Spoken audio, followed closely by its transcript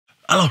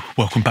Hello,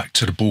 welcome back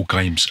to the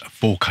Boardgames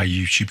 4K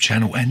YouTube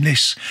channel, and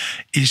this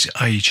is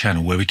a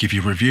channel where we give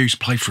you reviews,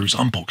 playthroughs,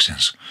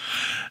 unboxings.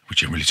 We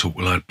generally talk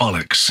a load of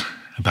bollocks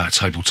about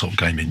tabletop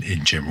gaming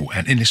in general,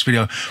 and in this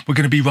video we're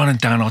going to be running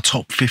down our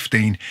top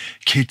 15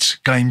 kids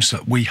games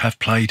that we have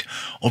played.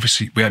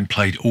 Obviously we haven't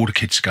played all the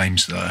kids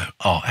games that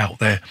are out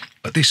there,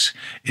 but this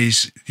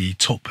is the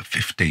top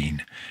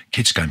 15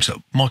 kids games that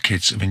my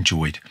kids have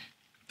enjoyed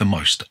the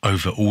most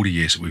over all the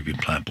years that we've been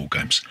playing board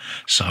games.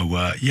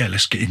 So yeah,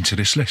 let's get into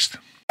this list.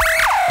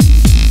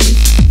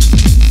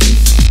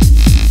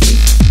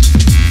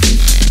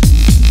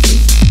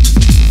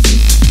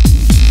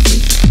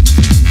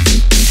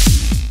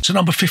 So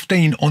number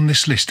 15 on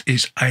this list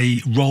is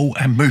a roll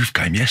and move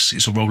game. Yes,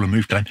 it's a roll and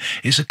move game.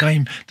 It's a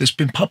game that's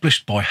been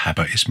published by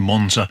Habit. It's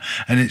Monza,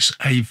 and it's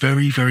a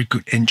very, very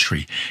good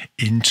entry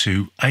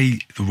into A,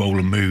 the roll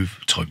and move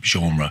type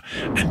genre,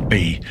 and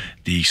B,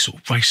 the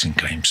sort of racing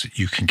games that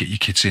you can get your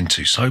kids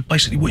into. So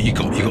basically what you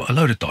got a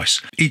load of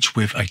dice, each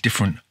with a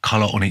different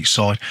colour on each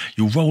side.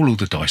 You'll roll all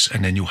the dice,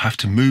 and then you'll have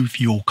to move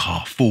your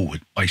car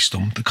forward based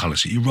on the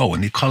colours that you roll,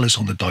 and the colours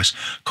on the dice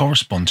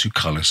correspond to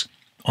colours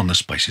on the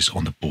spaces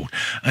on the board.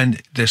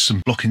 And there's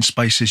some blocking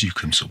spaces, you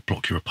can sort of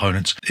block your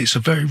opponents. It's a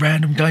very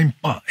random game,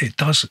 but it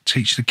does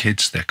teach the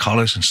kids their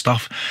colours and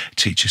stuff. It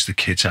teaches the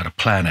kids how to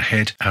plan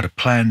ahead, how to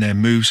plan their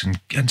moves,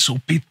 and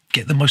sort of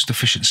get the most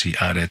efficiency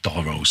out of their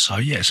die rolls. So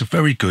yeah, it's a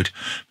very good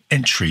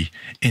entry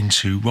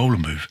into roll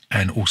and move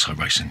and also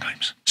racing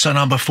games. So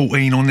number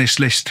 14 on this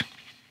list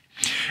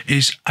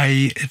is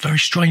a very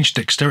strange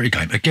dexterity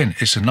game. Again,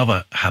 it's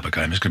another Habit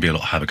game. There's going to be a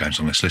lot of Habit games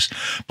on this list,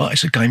 but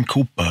it's a game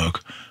called Burg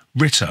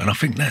Ritter, and I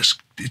think that's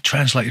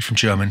translated from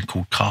German,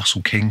 called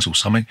Castle Kings or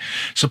something.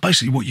 So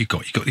basically what you've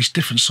got these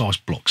different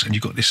sized blocks, and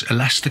you've got this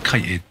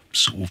elasticated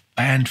sort of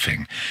band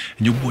thing,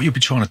 and what you'll be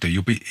trying to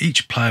do,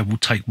 each player will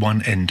take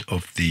one end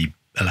of the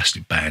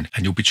elastic band,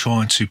 and you'll be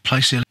trying to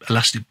place the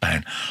elastic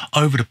band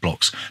over the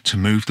blocks to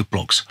move the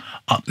blocks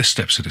up the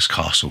steps of this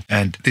castle.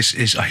 And this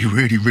is a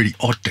really, really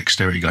odd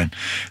dexterity game.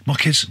 My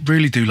kids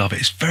really do love it.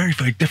 It's very,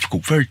 very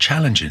difficult, very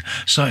challenging.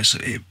 So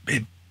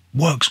it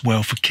works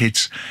well for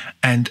kids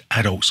and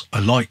adults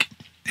alike.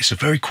 It's a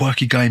very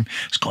quirky game.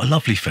 It's got a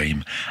lovely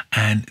theme,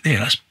 and yeah,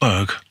 that's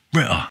Burg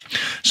Ritter.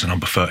 So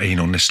number 13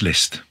 on this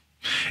list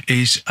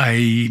is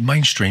a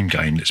mainstream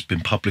game that's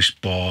been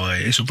published by,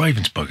 it's a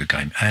Ravensburger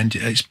game, and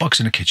it's Bugs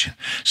in the Kitchen.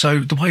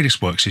 So the way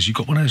this works is you've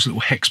got one of those little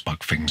hex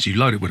bug things, you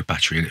load it with a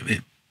battery and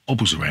it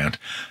bobbles around,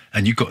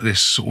 and you've got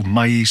this sort of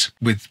maze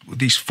with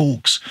these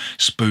forks,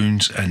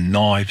 spoons and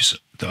knives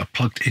that are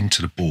plugged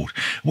into the board.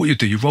 What you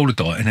do, you roll a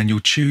die, and then you'll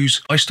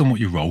choose, based on what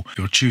you roll,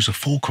 you'll choose a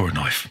fork or a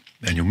knife,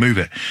 and you'll move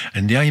it.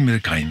 And the aim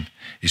of the game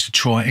is to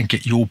try and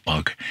get your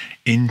bug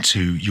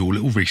into your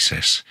little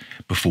recess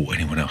before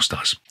anyone else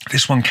does.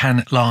 This one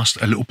can last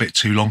a little bit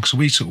too long, so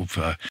we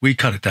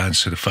cut it down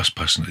to the first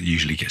person that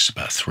usually gets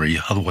about 3.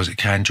 Otherwise it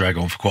can drag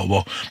on for quite a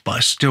while, but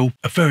it's still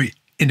a very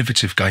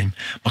innovative game.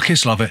 My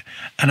kids love it,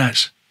 and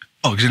that's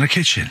Bugs in the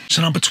Kitchen.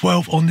 So number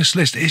 12 on this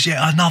list is yet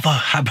another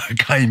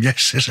Habit game.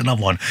 Yes, there's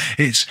another one.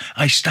 It's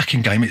a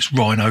stacking game. It's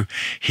Rhino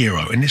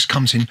Hero, and this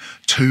comes in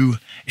 2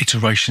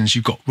 iterations.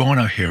 You've got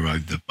Rhino Hero,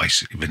 the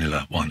basic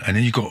vanilla one, and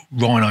then you've got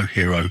Rhino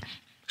Hero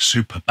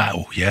Super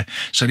Battle. Yeah,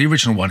 so the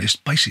original one is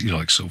basically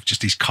like sort of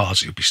just these cards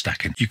that you'll be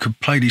stacking. You could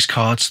play these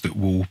cards that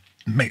will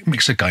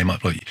mix a game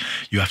up, like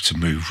you have to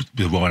move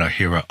the Rhino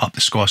Hero up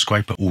the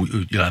skyscraper, or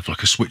you'll have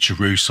like a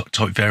switcheroo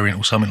type variant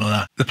or something like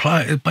that. The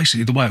player,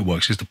 basically the way it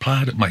works is the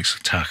player that makes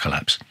the tower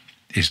collapse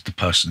is the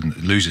person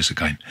that loses the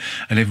game,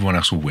 and everyone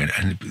else will win.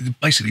 And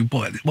basically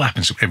what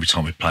happens every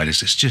time we play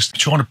this, it's just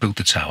trying to build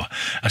the tower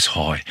as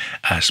high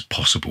as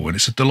possible, and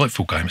it's a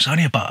delightful game. It's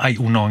only about 8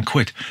 or 9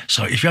 quid,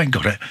 so if you ain't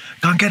got it,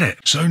 go and get it.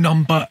 So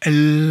number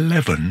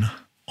 11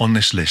 on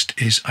this list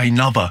is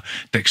another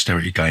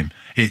dexterity game.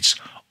 It's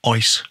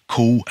Ice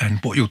Cool, and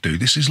what you'll do,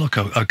 this is like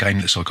a game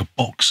that's like a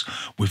box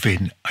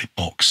within a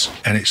box,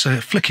 and it's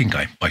a flicking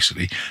game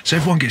basically. So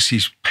everyone gets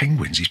these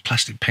penguins, these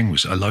plastic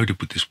penguins that are loaded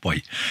with this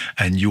weight,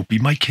 and you'll be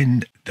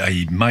making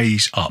a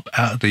maze up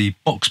out of the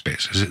box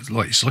bits.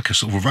 It's like a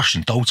sort of a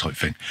Russian doll type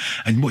thing,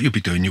 and what you'll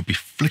be doing, you'll be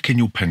flicking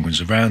your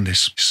penguins around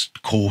this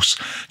course,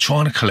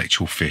 trying to collect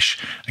your fish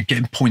and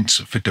getting points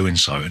for doing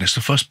so, and it's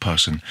the first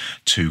person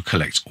to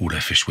collect all their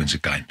fish wins a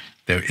game.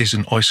 There is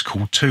an Ice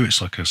Cool 2.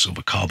 It's like a sort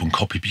of a carbon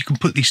copy, but you can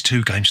put these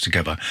 2 games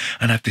together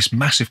and have this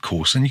massive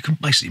course, and you can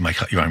basically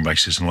make up your own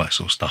races and all that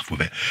sort of stuff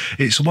with it.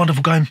 It's a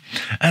wonderful game,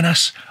 and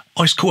that's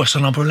Ice Cool. So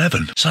number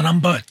 11. So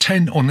number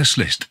 10 on this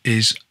list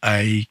is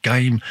a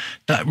game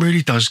that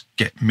really does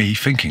get me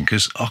thinking,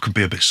 because I can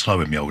be a bit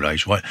slow in my old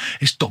age, right?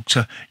 It's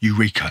Dr.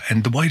 Eureka,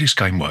 and the way this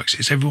game works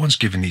is everyone's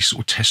given these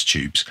sort of test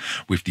tubes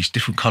with these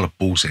different coloured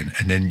balls in,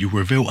 and then you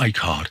reveal a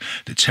card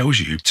that tells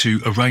you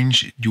to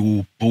arrange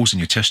your balls in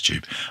your test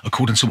tube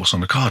according to what's on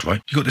the card,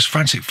 right? You've got this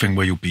frantic thing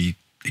where you'll be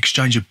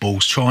exchanging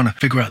balls, trying to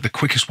figure out the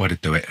quickest way to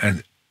do it,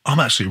 and I'm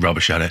absolutely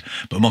rubbish at it,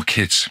 but my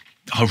kids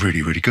are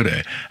really, really good at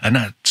it, and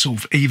that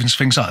sort of evens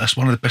things up. That's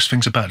one of the best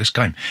things about this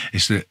game,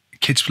 is that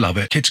Kids love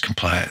it, kids can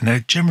play it, and they're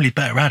generally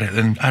better at it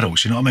than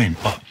adults, you know what I mean?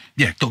 But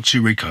yeah, Dr.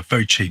 Eureka,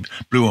 very cheap,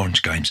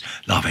 blue-orange games,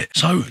 love it.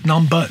 So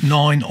number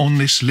 9 on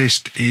this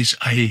list is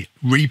a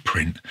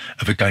reprint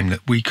of a game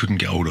that we couldn't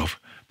get hold of,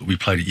 but we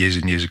played it years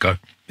and years ago.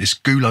 It's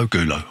Gulo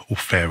Gulo, or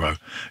Pharaoh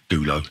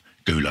Gulo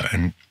Gulo.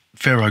 And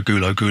Pharaoh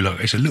Gulo Gulo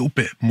is a little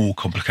bit more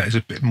complicated,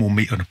 there's a bit more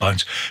meat on the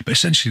bones, but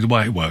essentially the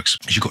way it works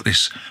is you've got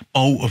this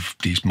bowl of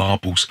these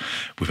marbles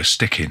with a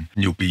stick in,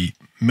 and you'll be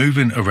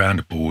moving around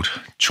the board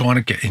trying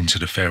to get into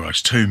the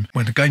Pharaoh's tomb.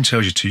 When the game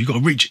tells you to, you've got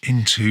to reach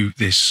into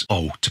this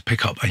bowl to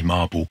pick up a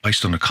marble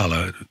based on the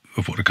colour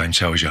of what the game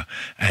tells you,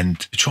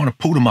 and you're trying to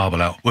pull the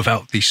marble out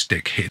without the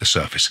stick hitting the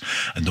surface.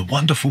 And the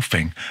wonderful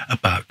thing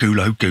about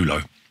Gulo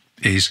Gulo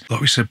is,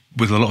 like we said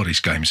with a lot of these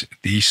games,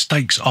 the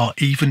stakes are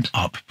evened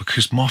up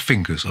because my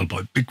fingers are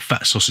like big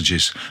fat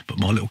sausages, but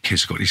my little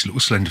kids have got these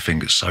little slender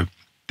fingers, so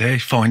they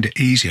find it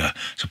easier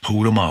to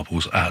pull the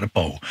marbles out of the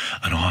bowl,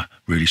 and I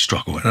really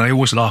struggle. And they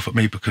always laugh at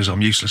me because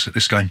I'm useless at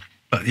this game.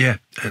 But yeah,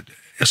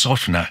 aside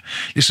from that,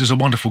 this is a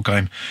wonderful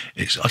game.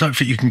 I don't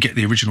think you can get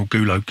the original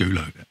Gulo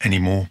Gulo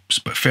anymore,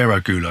 but Pharaoh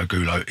Gulo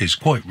Gulo is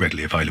quite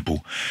readily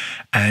available.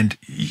 And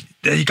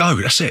there you go,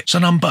 that's it. So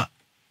number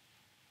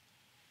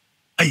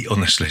 8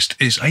 on this list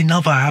is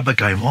another Habba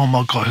game. Oh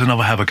my God, it's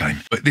another Habba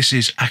game. But this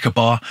is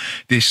Akbar.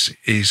 This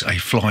is a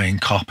flying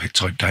carpet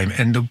type game.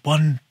 And the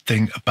one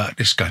thing about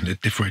this game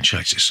that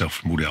differentiates itself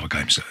from all the other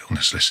games on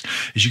this list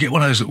is you get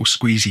one of those little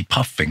squeezy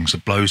puff things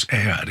that blows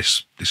air out of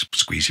this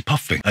squeezy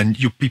puff thing. And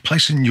you'll be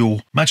placing your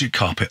magic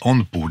carpet on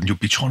the board, and you'll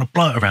be trying to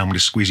blow it around with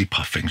this squeezy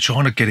puff thing,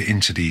 trying to get it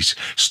into these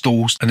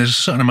stalls. And there's a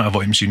certain amount of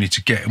items you need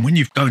to get. And when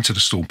you go into the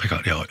stall and pick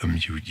up the item,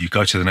 you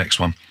go to the next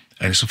one.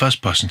 And it's the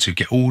first person to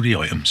get all the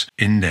items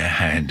in their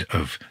hand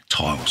of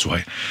tiles,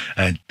 right?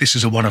 And this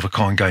is a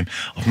one-of-a-kind game.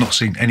 I've not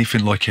seen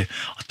anything like it.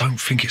 I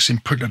don't think it's in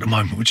print at the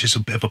moment, which is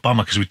a bit of a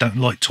bummer because we don't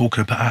like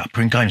talking about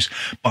out-of-print games.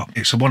 But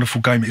it's a wonderful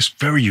game. It's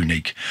very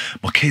unique.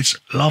 My kids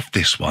love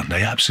this one.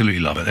 They absolutely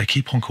love it. They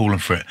keep on calling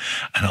for it.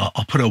 And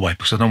I'll put it away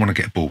because I don't want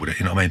to get bored with it,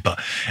 you know what I mean? But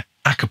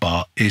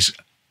Akbar is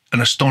an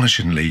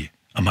astonishingly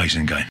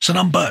amazing game. So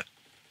number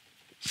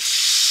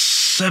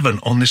 7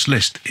 on this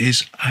list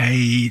is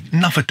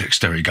another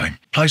dexterity game.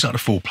 Plays out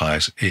of 4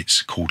 players.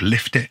 It's called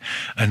Lift It.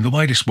 And the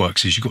way this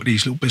works is you've got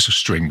these little bits of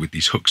string with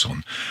these hooks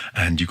on,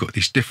 and you've got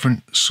these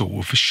different sort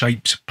of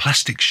shaped,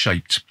 plastic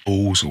shaped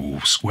balls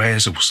or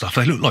squares or stuff.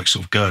 They look like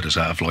sort of girders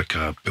out of like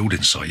a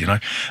building site, you know.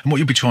 And what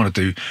you'll be trying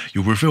to do,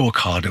 you'll reveal a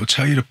card. It'll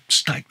tell you to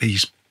stack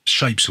these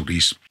shapes or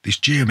these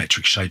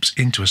geometric shapes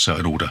into a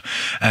certain order.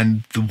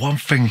 And the one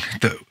thing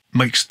that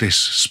makes this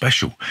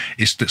special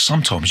is that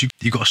sometimes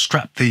you've got to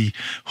strap the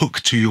hook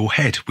to your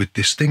head with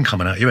this thing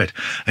coming out your head,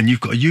 and you've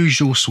got to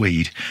use your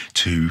Swede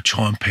to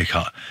try and pick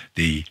up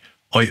the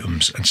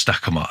items and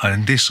stack them up.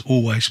 And this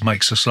always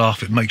makes us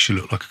laugh. It makes you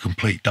look like a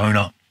complete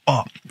donut,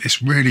 but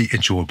it's really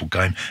enjoyable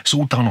game. It's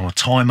all done on a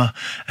timer,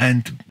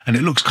 and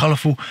it looks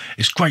colourful.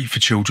 It's great for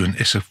children.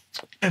 It's a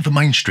bit of a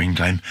mainstream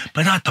game,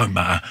 but that don't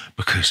matter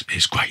because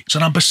it's great. So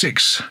number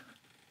 6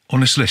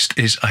 on this list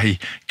is a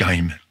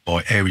game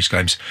by Ares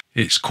Games.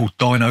 It's called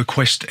Dino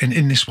Quest, and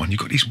in this one you've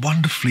got these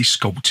wonderfully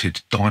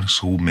sculpted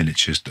dinosaur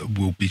miniatures that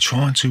will be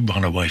trying to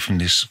run away from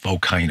this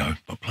volcano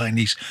by playing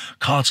these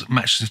cards that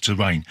match the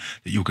terrain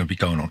that you're going to be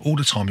going on. All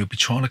the time you'll be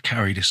trying to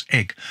carry this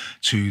egg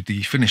to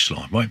the finish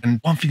line, right? And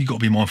one thing you've got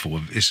to be mindful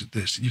of is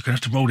that you're going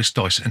to have to roll this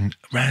dice and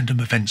random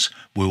events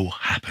will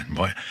happen,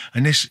 right?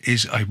 And this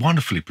is a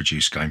wonderfully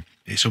produced game.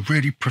 It's a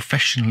really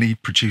professionally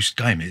produced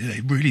game.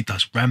 It really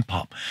does ramp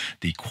up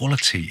the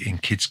quality in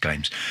kids'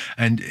 games.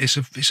 And it's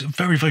a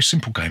very, very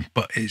simple game,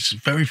 but it's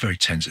very, very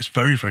tense. It's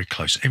very, very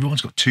close.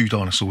 Everyone's got 2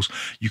 dinosaurs.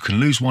 You can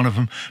lose one of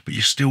them, but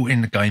you're still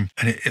in the game.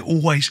 And it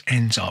always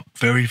ends up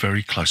very,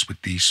 very close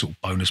with these sort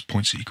of bonus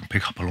points that you can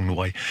pick up along the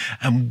way.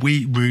 And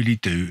we really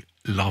do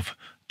love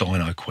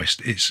Dino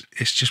Quest. It's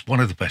just one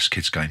of the best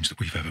kids games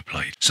that we've ever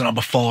played. So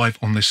number 5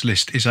 on this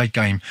list is a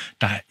game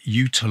that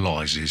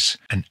utilises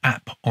an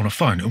app on a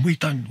phone, and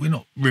we're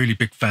not really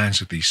big fans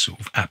of these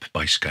sort of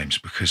app-based games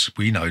because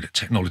we know that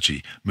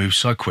technology moves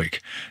so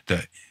quick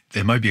that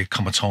there may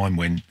come a time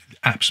when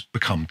apps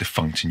become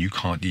defunct and you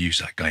can't use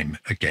that game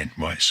again,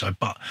 right? So,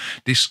 but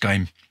this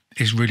game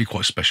is really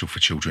quite special for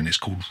children. It's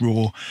called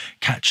Raw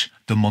Catch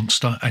the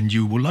Monster, and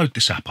you will load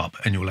this app up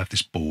and you'll have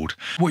this board.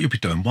 What you'll be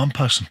doing, one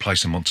person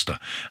plays the monster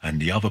and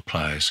the other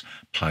players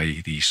play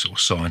these sort of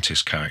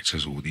scientist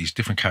characters or these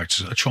different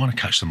characters that are trying to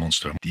catch the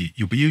monster.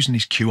 You'll be using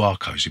these QR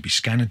codes. You'll be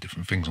scanning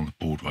different things on the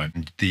board, right?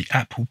 And the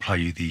app will play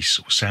you these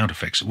sort of sound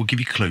effects that will give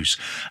you clues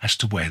as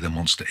to where the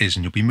monster is.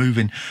 And you'll be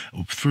moving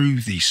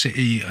through the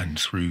city and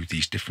through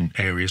these different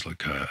areas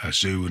like a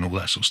zoo and all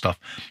that sort of stuff.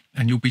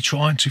 And you'll be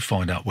trying to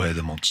find out where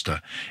the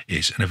monster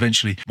is, and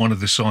eventually one of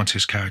the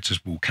scientist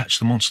characters will catch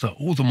the monster,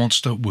 or the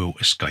monster will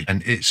escape.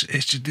 And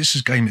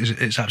this game is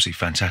absolutely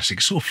fantastic.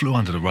 It sort of flew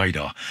under the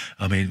radar.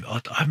 I mean,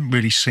 I haven't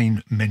really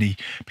seen many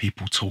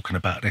people talking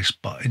about this,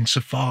 but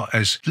insofar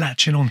as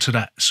latching onto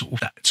that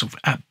sort of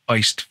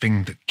app-based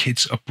thing that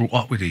kids are brought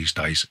up with these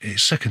days,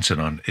 it's second to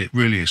none. It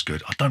really is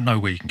good. I don't know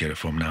where you can get it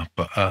from now,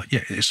 but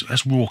yeah,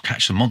 that's Raw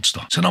Catch the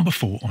Monster. So number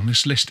 4 on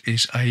this list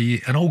is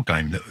an old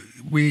game that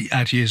we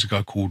had years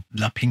ago called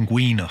La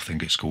Pingouine, I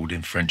think it's called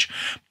in French,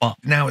 but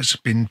now it's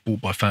been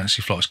bought by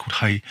Fantasy Flight. It's called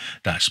Hey,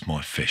 That's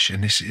My Fish,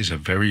 and this is a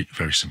very,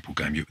 very simple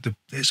game.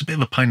 It's a bit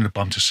of a pain in the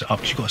bum to set up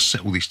because you've got to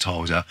set all these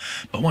tiles out,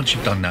 but once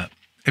you've done that,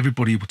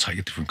 everybody will take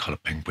a different colour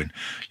penguin.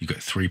 You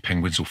get 3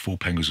 penguins or 4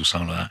 penguins or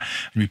something like that,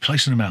 and you're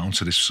placing them out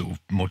onto this sort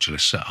of modular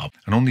setup.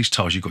 And on these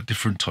tiles, you've got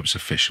different types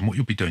of fish. And what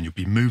you'll be doing, you'll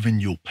be moving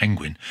your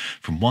penguin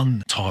from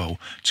one tile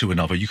to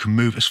another. You can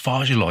move as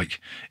far as you like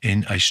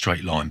in a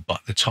straight line,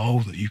 but the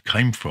tile that you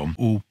came from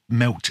will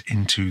melt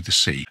into the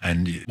sea.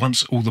 And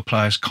once all the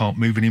players can't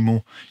move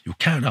anymore, you'll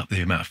count up the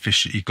amount of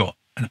fish that you got,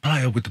 and the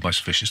player with the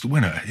most fish is the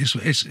winner.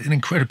 It's an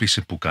incredibly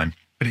simple game,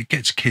 but it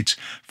gets kids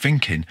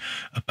thinking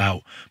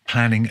about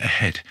planning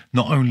ahead,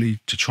 not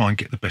only to try and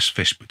get the best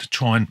fish, but to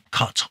try and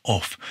cut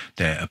off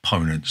their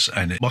opponents.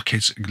 And my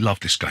kids love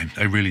this game.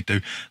 They really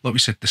do. Like we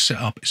said, the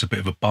setup is a bit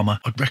of a bummer.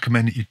 I'd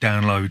recommend that you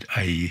download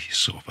a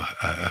sort of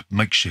a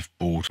makeshift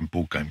board from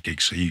Board Game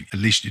Geeks, so at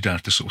least you don't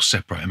have to sort of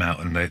separate them out,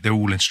 and they're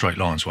all in straight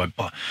lines, right?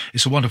 But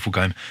it's a wonderful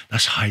game.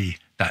 That's Hey,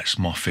 That's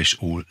My Fish,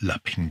 or La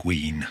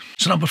Pingouine.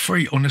 So number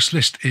 3 on this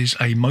list is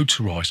a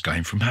motorised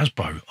game from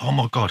Hasbro. Oh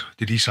my God,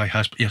 did he say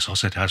Hasbro? Yes, I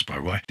said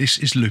Hasbro, right? This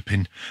is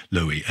Loopin'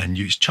 Louie, and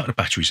you chuck the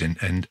batteries in,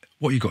 and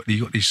what you got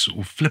these sort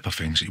of flipper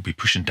things that you'll be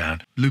pushing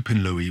down.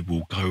 Loopin' Louie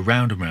will go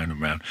round and round and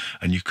round,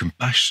 and you can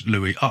bash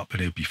Louie up,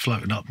 and he'll be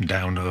floating up and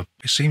down.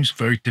 It seems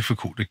very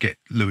difficult to get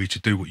Louie to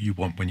do what you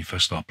want when you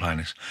first start playing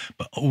this,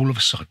 but all of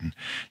a sudden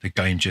the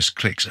game just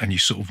clicks, and you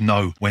sort of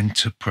know when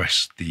to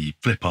press the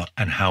flipper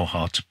and how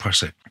hard to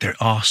press it. There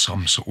are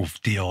some sort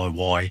of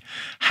DIY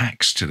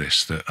hacks to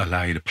this that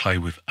allow you to play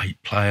with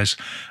 8 players,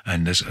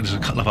 and there's a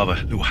couple of other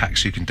little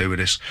hacks you can do with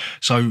this.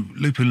 So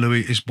Loopin'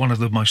 Louie is one of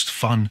the most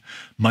fun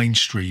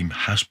mainstream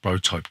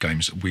Hasbro type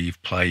games that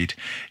we've played.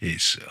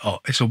 It's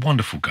a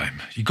wonderful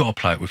game. You've got to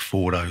play it with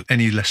 4 though.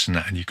 Any less than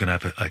that and you can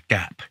have a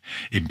gap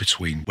in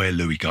between where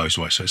Louie goes,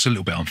 right? So it's a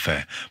little bit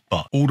unfair,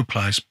 but all the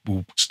players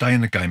will stay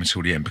in the game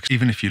until the end, because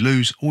even if you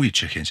lose all your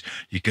chickens,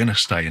 you're going to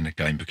stay in the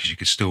game because you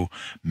can still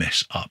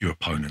mess up your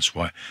opponents,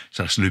 right?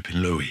 So that's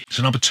Loopin' Louie.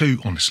 So number 2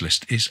 on this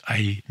list is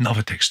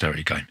another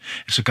dexterity game.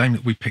 It's a game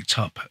that we picked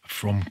up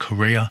from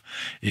Korea.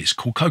 It's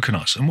called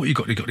Coconuts, and what you've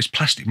got these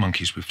plastic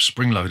monkeys with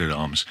spring-loaded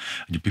arms,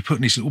 and you'll be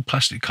putting these little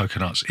plastic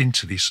coconuts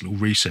into this little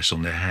recess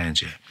on their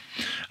hands, yeah.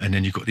 And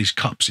then you've got these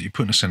cups that you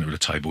put in the centre of the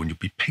table, and you'll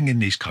be pinging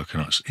these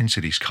coconuts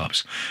into these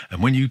cups.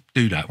 And when you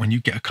do that, when you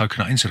get a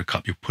coconut into the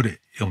cup, you'll put it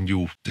on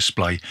your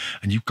display,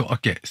 and you've got to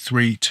get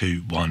 3,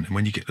 2, 1. And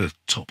when you get the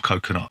top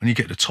coconut and you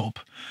get the top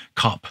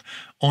cup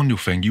on your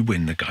thing, you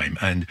win the game.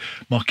 And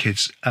my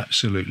kids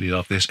absolutely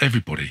love this.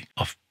 Everybody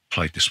I've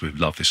played this with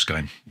love this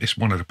game. It's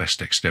one of the best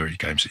dexterity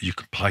games that you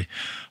can play.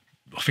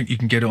 I think you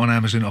can get it on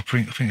Amazon. I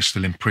think it's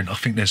still in print. I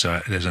think there's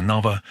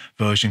another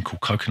version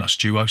called Coconuts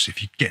Duo. So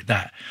if you get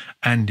that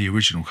and the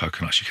original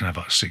Coconuts, you can have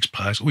like 6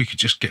 players, or you could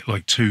just get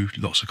like 2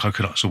 lots of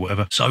coconuts or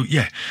whatever. So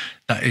yeah,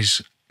 that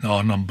is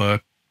our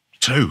number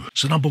 2.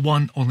 So number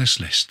 1 on this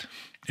list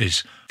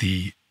is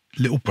the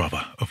little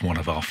brother of one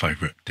of our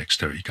favourite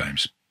dexterity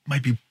games.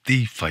 Maybe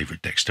the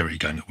favourite dexterity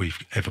game that we've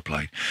ever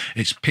played.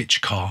 It's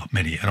Pitch Car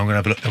Mini, and I'm going to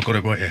have a look. I've got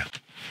it right here.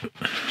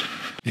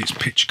 It's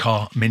Pitch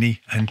Car Mini,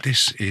 and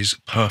this is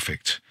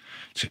perfect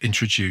to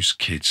introduce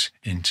kids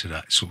into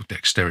that sort of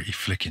dexterity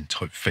flicking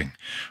type thing,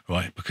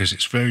 right? Because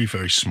it's very,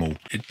 very small.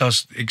 It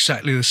does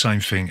exactly the same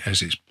thing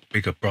as its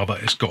bigger brother.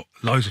 It's got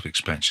loads of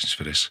expansions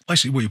for this.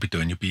 Basically what you'll be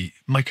doing, you'll be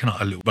making up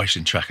a little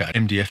racing track out of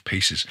MDF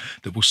pieces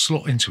that will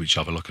slot into each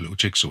other like a little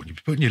jigsaw, and you'll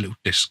be putting your little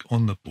disc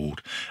on the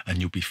board, and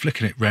you'll be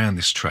flicking it round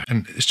this track,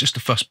 and it's just the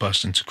first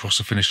person to cross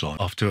the finish line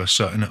after a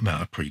certain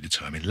amount of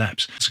predetermined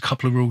laps. There's a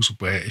couple of rules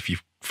where if you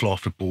fly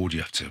off the board, you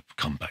have to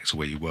come back to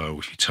where you were, or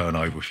if you turn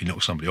over, if you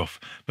knock somebody off,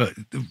 but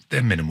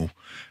they're minimal.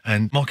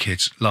 And my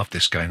kids love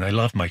this game. They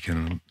love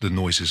making the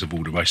noises of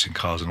all the racing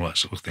cars and all that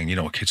sort of thing. You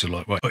know what kids are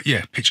like, right? But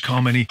yeah, Pitch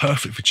Car Mini,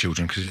 perfect for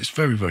children because it's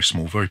very, very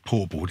small, very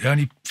portable. The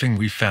only thing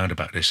we've found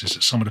about this is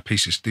that some of the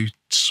pieces do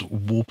sort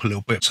of warp a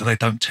little bit, so they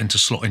don't tend to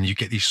slot in. You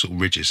get these sort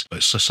of ridges,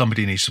 but so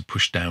somebody needs to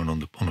push down on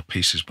the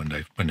pieces when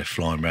they're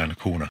flying around the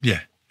corner. Yeah.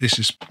 This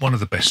is one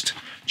of the best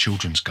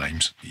children's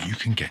games that you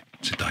can get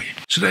today.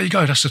 So there you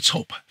go. That's the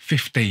top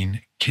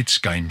 15 kids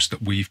games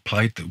that we've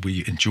played that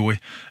we enjoy.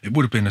 It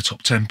would have been the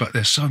top 10, but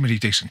there's so many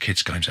decent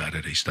kids games out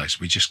there these days.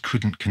 We just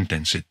couldn't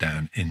condense it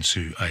down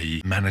into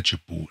a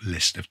manageable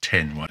list of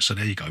 10, right? So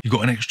there you go. You've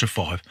got an extra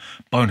 5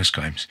 bonus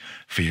games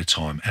for your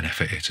time and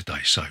effort here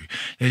today. So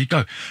there you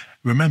go.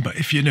 Remember,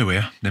 if you're new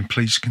here, then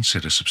please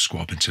consider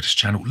subscribing to this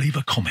channel. Leave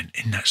a comment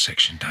in that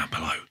section down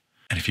below.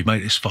 And if you made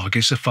it this far,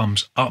 give us a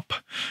thumbs up,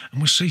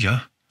 and we'll see you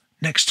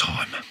next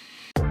time.